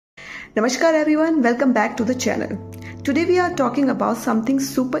Namaskar everyone, welcome back to the channel. Today we are talking about something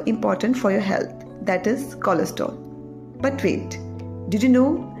super important for your health, that is cholesterol. But wait, did you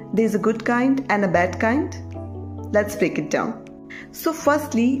know there is a good kind and a bad kind? Let's break it down. So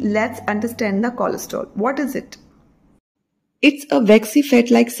firstly, let's understand the cholesterol. What is it? It's a waxy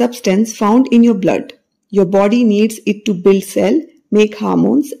fat-like substance found in your blood. Your body needs it to build cells, make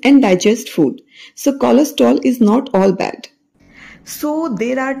hormones and digest food. So cholesterol is not all bad. So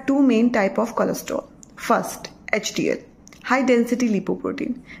there are two main types of cholesterol. First, HDL, high density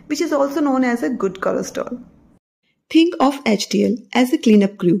lipoprotein, which is also known as a good cholesterol. Think of HDL as a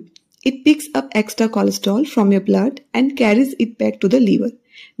cleanup crew. It picks up extra cholesterol from your blood and carries it back to the liver,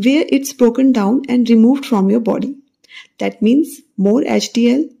 where it's broken down and removed from your body. That means more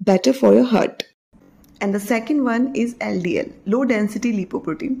HDL, better for your heart. And the second one is LDL, low density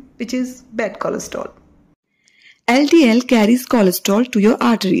lipoprotein, which is bad cholesterol. LDL carries cholesterol to your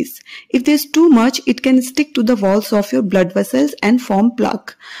arteries. If there's too much, it can stick to the walls of your blood vessels and form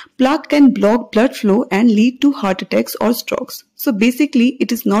plaque. Plaque can block blood flow and lead to heart attacks or strokes. So basically,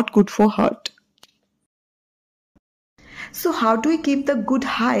 it is not good for heart. So how do we keep the good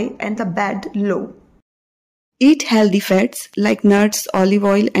high and the bad low? Eat healthy fats like nuts, olive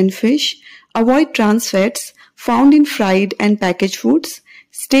oil and fish. Avoid trans fats found in fried and packaged foods.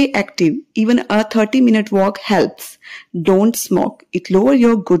 Stay active. Even a 30-minute walk helps. Don't smoke. It lowers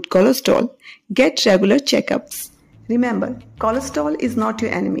your good cholesterol. Get regular checkups. Remember, cholesterol is not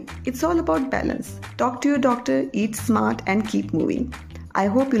your enemy. It's all about balance. Talk to your doctor, eat smart and keep moving. I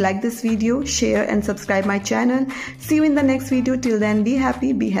hope you like this video. Share and subscribe my channel. See you in the next video. Till then, be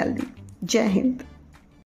happy, be healthy. Jai Hind.